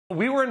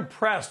We were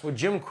impressed with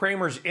Jim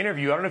Cramer's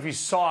interview. I don't know if you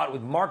saw it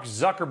with Mark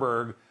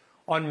Zuckerberg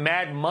on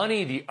Mad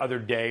Money the other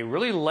day,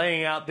 really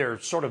laying out their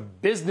sort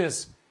of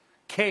business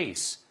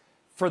case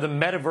for the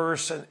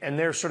metaverse and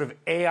their sort of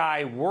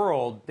AI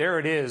world. There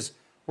it is.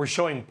 We're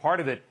showing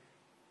part of it.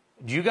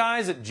 Do you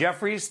guys at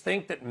Jefferies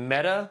think that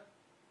Meta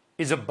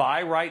is a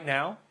buy right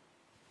now?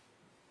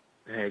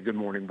 Hey, good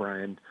morning,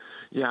 Brian.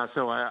 Yeah,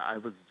 so I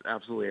was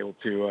absolutely able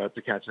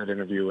to catch that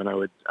interview, and I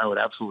would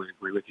absolutely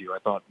agree with you. I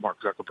thought Mark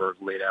Zuckerberg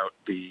laid out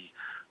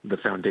the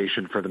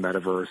foundation for the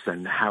metaverse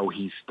and how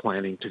he's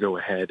planning to go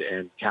ahead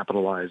and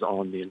capitalize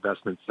on the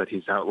investments that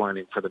he's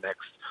outlining for the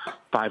next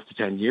 5 to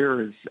 10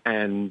 years,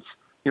 and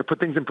put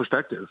things in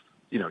perspective.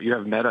 You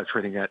have Meta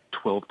trading at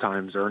 12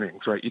 times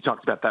earnings, right? You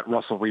talked about that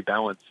Russell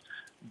rebalance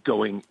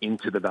going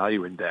into the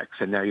value index,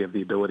 and now you have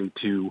the ability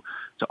to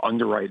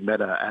underwrite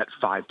Meta at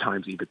 5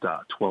 times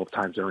EBITDA, 12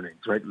 times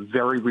earnings, right?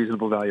 Very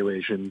reasonable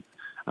valuation.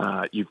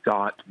 You've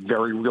got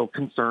very real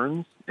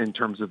concerns in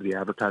terms of the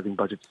advertising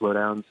budget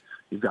slowdowns.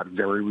 You've got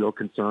very real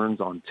concerns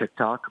on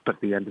TikTok, but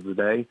at the end of the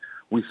day,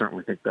 we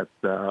certainly think that's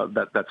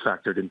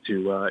factored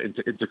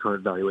into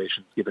current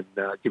valuations,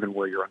 given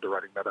where you're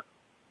underwriting Meta.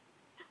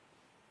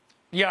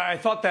 Yeah, I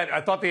thought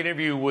the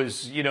interview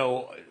was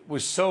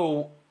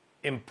so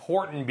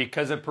important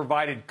because it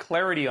provided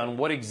clarity on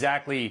what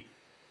exactly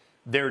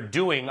they're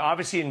doing.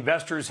 Obviously,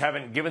 investors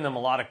haven't given them a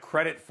lot of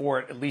credit for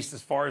it, at least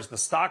as far as the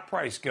stock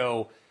price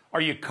go.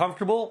 Are you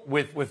comfortable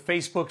with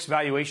Facebook's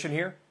valuation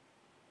here?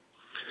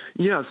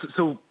 Yeah,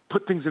 so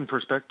put things in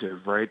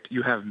perspective, right?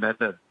 You have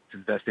Meta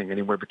investing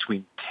anywhere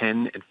between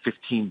 $10 and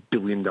 $15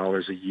 billion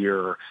a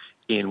year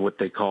in what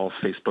they call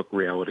Facebook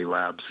Reality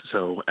Labs,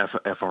 so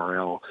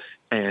FRL,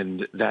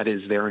 and that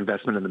is their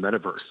investment in the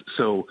metaverse.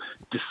 So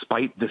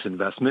despite this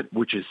investment,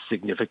 which is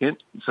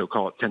significant, so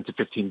call it 10 to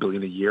 15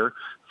 billion a year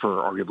for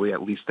arguably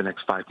at least the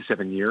next 5 to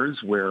 7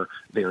 years where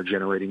they are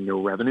generating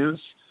no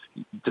revenues,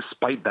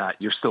 despite that,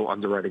 you're still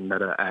underwriting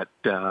Meta at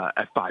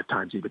 5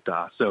 times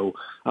EBITDA. So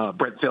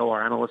Brent Thill,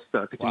 our analyst,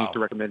 continues to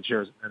recommend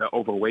shares at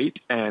overweight,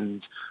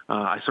 and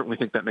I certainly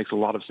think that makes a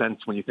lot of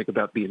sense when you think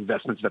about the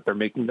investments that they're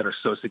making that are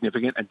so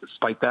significant. And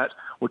despite that,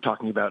 we're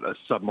talking about a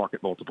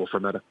sub-market multiple for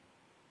Meta.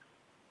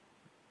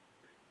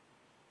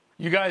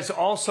 You guys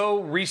also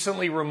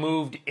recently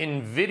removed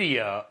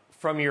NVIDIA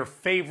from your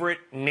favorite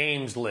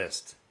names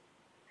list.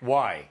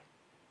 Why?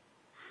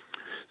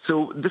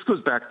 So this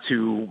goes back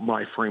to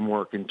my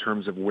framework in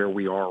terms of where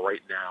we are right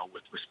now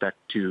with respect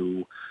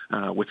to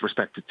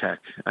tech.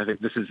 I think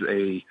this is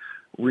a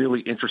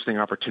really interesting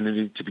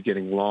opportunity to be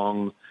getting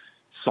long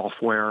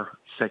software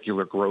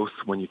secular growth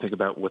when you think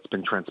about what's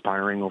been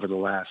transpiring over the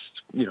last,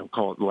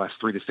 call it the last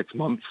 3 to 6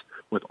 months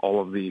with all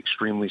of the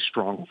extremely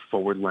strong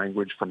forward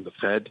language from the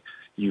Fed.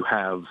 You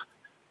have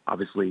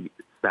obviously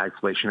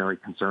stagflationary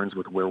concerns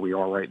with where we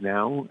are right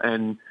now,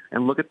 and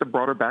look at the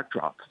broader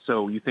backdrop.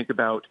 So you think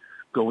about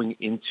going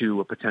into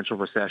a potential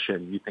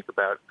recession, you think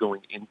about going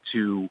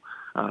into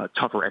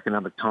tougher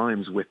economic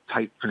times with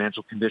tight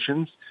financial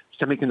conditions,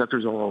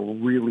 semiconductors are a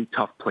really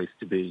tough place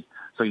to be.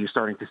 So you're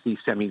starting to see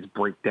semis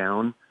break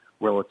down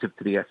relative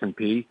to the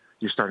S&P.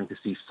 You're starting to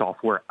see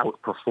software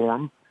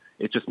outperform.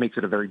 It just makes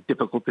it a very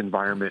difficult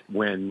environment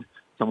when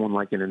someone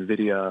like an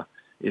NVIDIA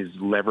is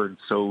levered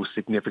so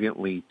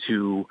significantly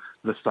to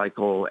the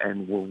cycle,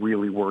 and we're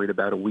really worried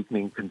about a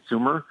weakening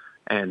consumer,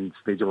 and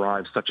they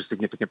derive such a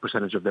significant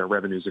percentage of their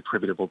revenues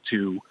attributable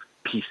to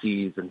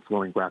PCs and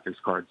flowing graphics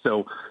cards.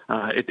 So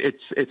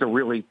it's a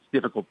really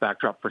difficult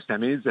backdrop for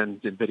semis,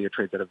 and NVIDIA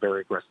trades at a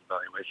very aggressive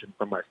valuation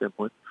from my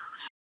standpoint.